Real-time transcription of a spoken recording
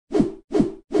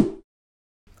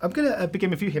I'm going to begin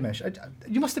with you, Himesh.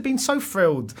 You must have been so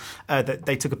thrilled that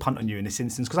they took a punt on you in this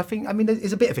instance, because I mean,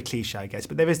 it's a bit of a cliche, I guess,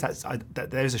 but there is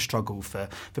there is a struggle for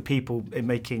people in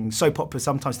making soap operas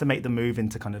sometimes to make the move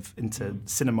into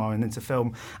cinema and into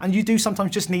film. And you do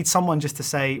sometimes just need someone just to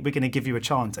say, we're going to give you a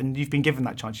chance, and you've been given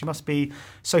that chance. You must be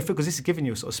so thrilled, because this has given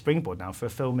you a sort of springboard now for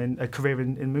a career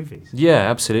in movies. Yeah,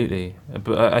 absolutely.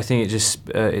 But I think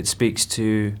it speaks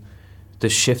to the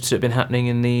shifts that have been happening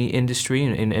in the industry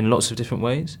in lots of different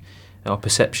ways. Our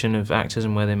perception of actors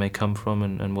and where they may come from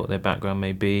and what their background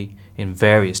may be in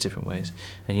various different ways.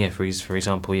 And yeah, for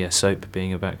example, soap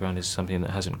being a background is something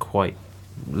that hasn't quite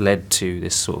led to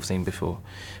this sort of thing before.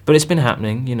 But it's been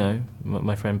happening, you know.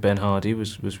 My friend Ben Hardy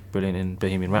was brilliant in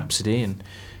Bohemian Rhapsody, and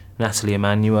Natalie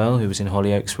Emmanuel, who was in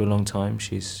Hollyoaks for a long time,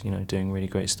 she's, you know, doing really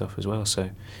great stuff as well. So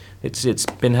it's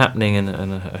been happening,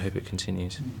 and I hope it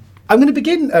continues. I'm going to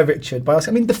begin, Richard, by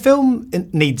asking, I mean, the film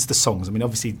needs the songs. I mean,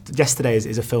 obviously, Yesterday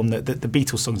is a film that the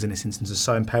Beatles songs in this instance are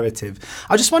so imperative.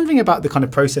 I was just wondering about the kind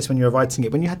of process when you were writing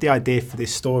it, when you had the idea for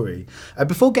this story.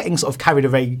 Before getting sort of carried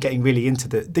away, getting really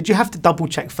into it, did you have to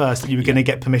double-check first that you were going to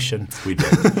get permission? We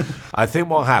did. I think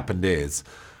what happened is,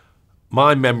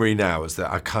 my memory now is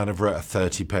that I kind of wrote a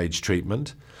 30-page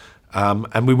treatment.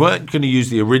 And we weren't going to use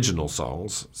the original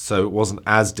songs, so it wasn't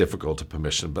as difficult to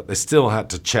permission, but they still had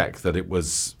to check that it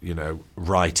was, you know,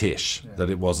 right-ish, that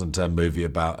it wasn't a movie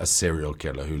about a serial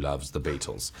killer who loves the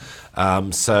Beatles.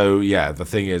 The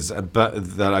thing is,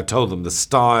 but that I told them the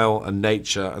style and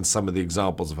nature and some of the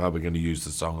examples of how we're going to use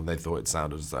the song, and they thought it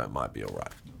sounded as though it might be all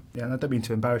right. Yeah, and I don't mean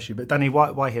to embarrass you, but Danny,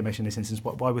 why Himesh in this instance?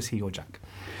 Why was he your Jack?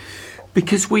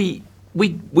 Because we'd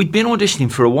been auditioning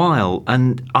for a while,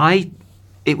 and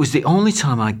it was the only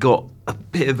time I got a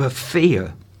bit of a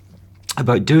fear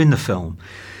about doing the film.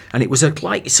 And it was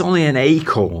it's only an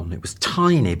acorn. It was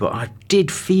tiny, but I did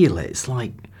feel it. It's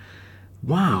like,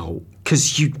 wow.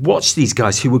 Because you'd watch these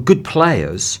guys who were good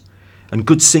players and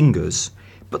good singers,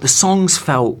 but the songs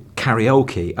felt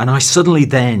karaoke. And I suddenly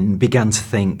then began to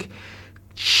think,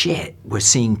 shit, we're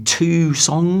seeing 2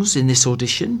 songs in this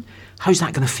audition? How's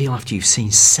that going to feel after you've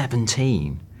seen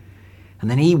 17?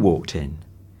 And then he walked in.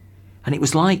 And it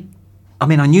was like, I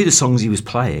mean, I knew the songs he was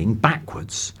playing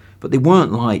backwards, but they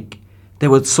weren't like, they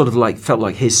were sort of like, felt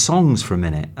like his songs for a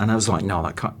minute. And I was like, no,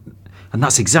 that can't. And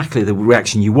that's exactly the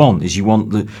reaction you want, is you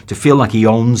want to feel like he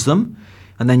owns them.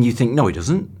 And then you think, no, he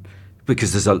doesn't.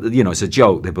 Because it's a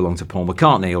joke, they belong to Paul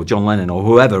McCartney or John Lennon or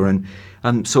whoever.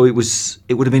 And so it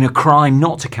would have been a crime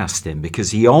not to cast him,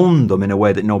 because he owned them in a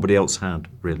way that nobody else had,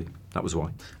 really. That was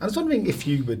why. I was wondering if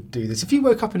you would do this. If you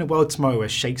woke up in a world tomorrow where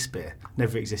Shakespeare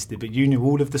never existed, but you knew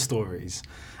all of the stories,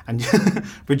 and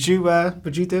would you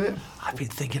do it? I've been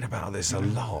thinking about this a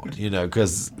lot, you know,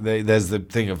 because there's the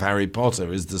thing of Harry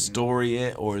Potter. Is the story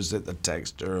it, or is it the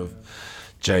texture of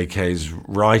J.K.'s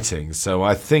writing? So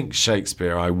I think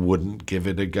Shakespeare, I wouldn't give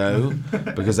it a go,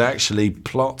 because actually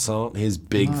plots aren't his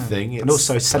big thing. And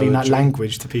also selling that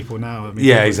language to people now. I mean,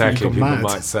 yeah, exactly. People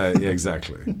might say, yeah,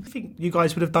 exactly. I think you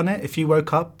guys would have done it if you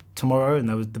woke up tomorrow and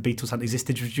the Beatles hadn't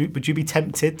existed. Would you be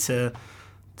tempted to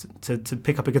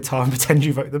pick up a guitar and pretend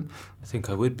you wrote them? I think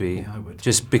I would be. Yeah, I would.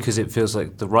 Just because it feels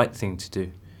like the right thing to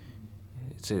do.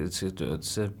 It's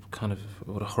a kind of,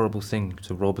 what a horrible thing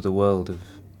to rob the world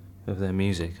of their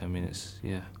music. I mean,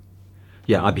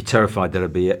 Yeah, I'd be terrified that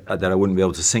I wouldn't be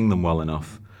able to sing them well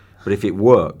enough. But if it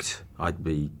worked, I'd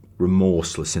be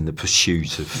remorseless in the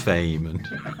pursuit of fame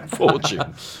and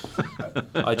fortune.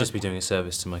 I'd just be doing a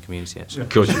service to my community, actually. Of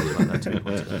course you would. Like that, to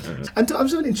be honest. And I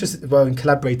was really interested in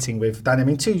collaborating with Danny. I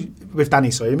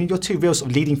mean, you're 2 real sort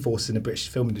of leading forces in the British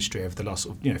film industry over the last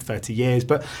 30 years,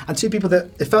 and 2 people that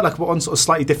it felt like were on sort of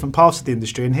slightly different paths of the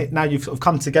industry, and now you've sort of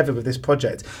come together with this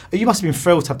project. You must have been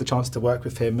thrilled to have the chance to work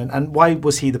with him, and why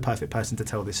was he the perfect person to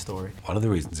tell this story? One of the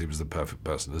reasons he was the perfect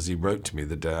person is he wrote to me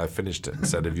the day I finished it and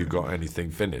said, have you got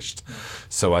anything finished?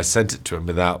 So I sent it to him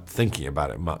without thinking about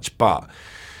it much. But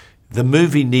the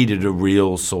movie needed a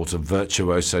real sort of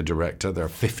virtuoso director. There are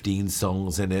 15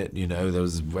 songs in it. You know, there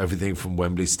was everything from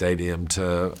Wembley Stadium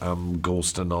to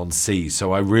Galston-on-Sea.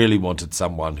 So I really wanted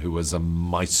someone who was a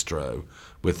maestro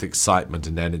with excitement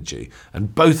and energy.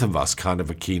 And both of us kind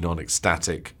of are keen on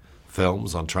ecstatic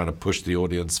films, on trying to push the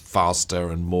audience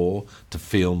faster and more, to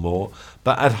feel more.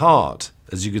 But at heart,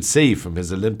 as you could see from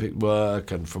his Olympic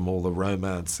work and from all the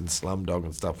romance in Slumdog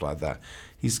and stuff like that,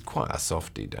 he's quite a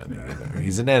softie, Danny. You know?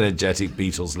 He's an energetic,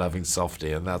 Beatles-loving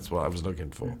softie, and that's what I was looking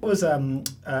for. What was Ed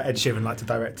Sheeran like to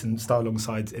direct and star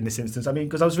alongside in this instance? I mean,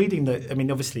 because I was reading that, I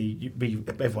mean, obviously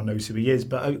everyone knows who he is,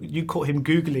 but you caught him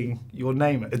Googling your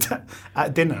name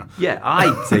at dinner. Yeah,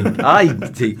 I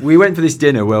think we went for this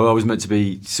dinner where I was meant to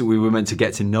be, so we were meant to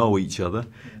get to know each other.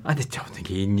 I don't think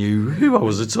he knew who I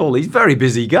was at all. He's a very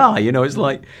busy guy, you know. It's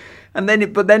like, and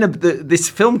then, this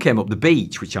film came up, The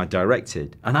Beach, which I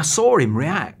directed, and I saw him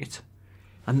react,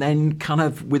 and then kind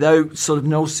of without sort of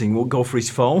noticing, would go for his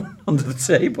phone under the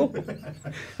table,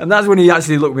 and that's when he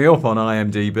actually looked me up on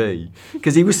IMDb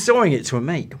because he was showing it to a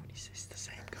mate. Going, is this the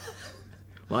same guy?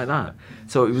 Like that.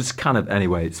 So it was kind of,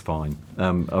 anyway, it's fine.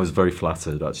 I was very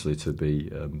flattered actually to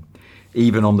be.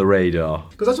 Even on the radar.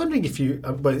 Because I was wondering if you,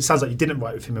 well, it sounds like you didn't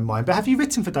write with him in mind, but have you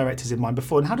written for directors in mind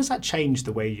before, and how does that change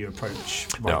the way you approach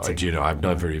writing? No, do you know, I've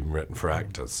never even written for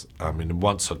actors. I mean,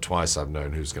 once or twice I've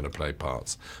known who's going to play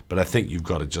parts, but I think you've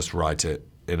got to just write it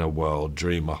in a world,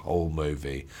 dream a whole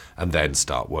movie, and then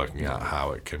start working out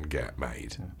how it can get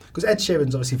made. Because Ed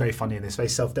Sheeran's obviously very funny in this, very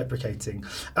self-deprecating.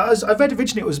 I read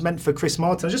originally it was meant for Chris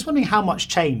Martin. I was just wondering how much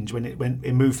changed when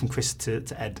it moved from Chris to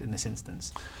Ed in this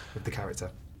instance with the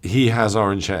character. He has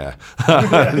orange hair.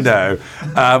 No,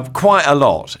 quite a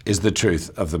lot is the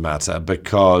truth of the matter,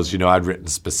 because, you know, I'd written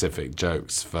specific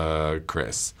jokes for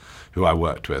Chris, who I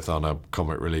worked with on a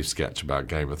comic relief sketch about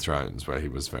Game of Thrones, where he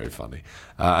was very funny.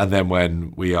 And then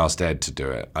when we asked Ed to do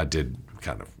it, I did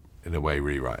kind of, in a way,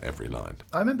 rewrite every line.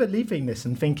 I remember leaving this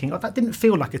and thinking, oh, that didn't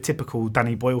feel like a typical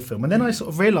Danny Boyle film. And then I sort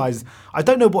of realised, I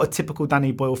don't know what a typical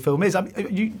Danny Boyle film is. I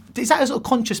mean, is that a sort of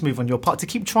conscious move on your part to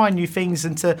keep trying new things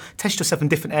and to test yourself in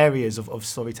different areas of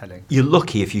storytelling? You're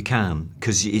lucky if you can,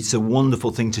 because it's a wonderful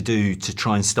thing to do, to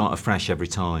try and start afresh every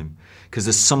time. Because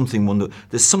there's something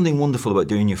wonderful about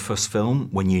doing your first film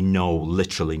when you know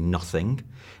literally nothing.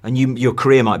 And your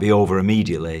career might be over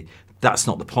immediately. That's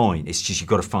not the point. It's just you've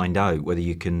got to find out whether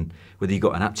you've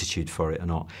got an aptitude for it or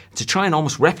not. To try and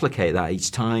almost replicate that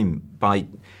each time by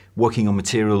working on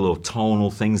material or tonal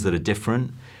things that are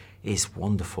different is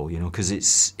wonderful, you know,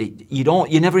 because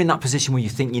you're never in that position where you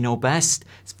think you know best.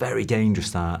 It's very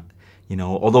dangerous, that, you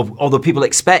know. Although people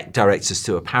expect directors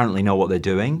to apparently know what they're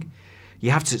doing, you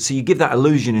have to. So you give that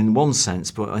illusion in one sense,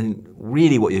 but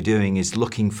really what you're doing is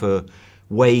looking for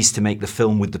ways to make the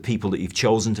film with the people that you've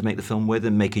chosen to make the film with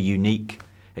and make a unique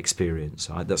experience.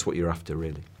 That's what you're after,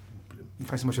 really.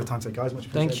 Thanks so much for your time today, guys. Much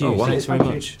Thank you. Oh, Thanks very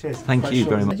much. Cheers. Thank you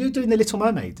very much. Are you doing The Little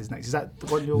Mermaid next? Is that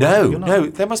what you're... No,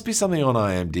 there must be something on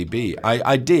IMDb.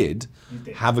 I did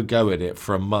have a go at it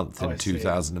for a month in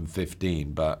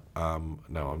 2015, but no,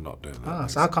 I'm not doing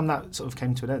that. So how come that sort of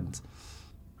came to an end?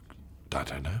 I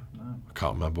don't know. I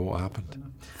can't remember what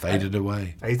happened. Faded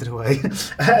away.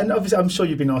 And obviously, I'm sure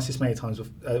you've been asked this many times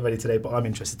already today, but I'm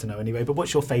interested to know anyway. But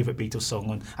what's your favourite Beatles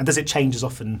song, and does it change as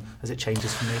often as it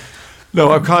changes for me?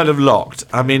 No, I'm kind of locked.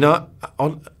 I mean,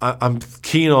 I'm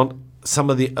keen on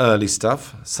some of the early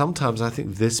stuff. Sometimes I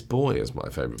think This Boy is my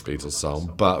favourite Beatles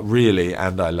song, but really,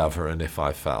 And I Love Her and If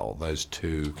I Fell, those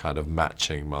two kind of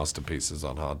matching masterpieces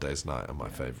on Hard Day's Night are my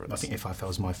favourites. I think If I Fell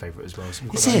is my favourite as well. So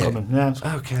is it? Yeah.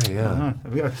 Okay, yeah.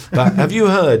 There we go. But have you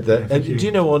heard that, do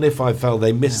you know on If I Fell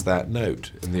they missed that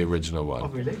note in the original one? Oh,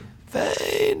 really?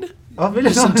 Vain. Oh,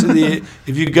 really?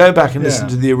 If you go back and listen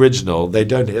to the original, they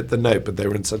don't hit the note, but they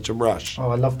were in such a rush.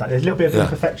 Oh, I love that. There's a little bit of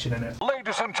imperfection in it.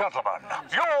 Ladies and gentlemen,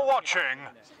 you're watching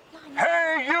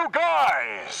Hey You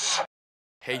Guys!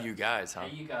 Hey You Guys, huh?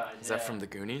 Hey You Guys. Is that from the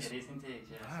Goonies? It is indeed,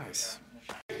 yes. Nice.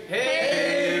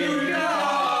 Hey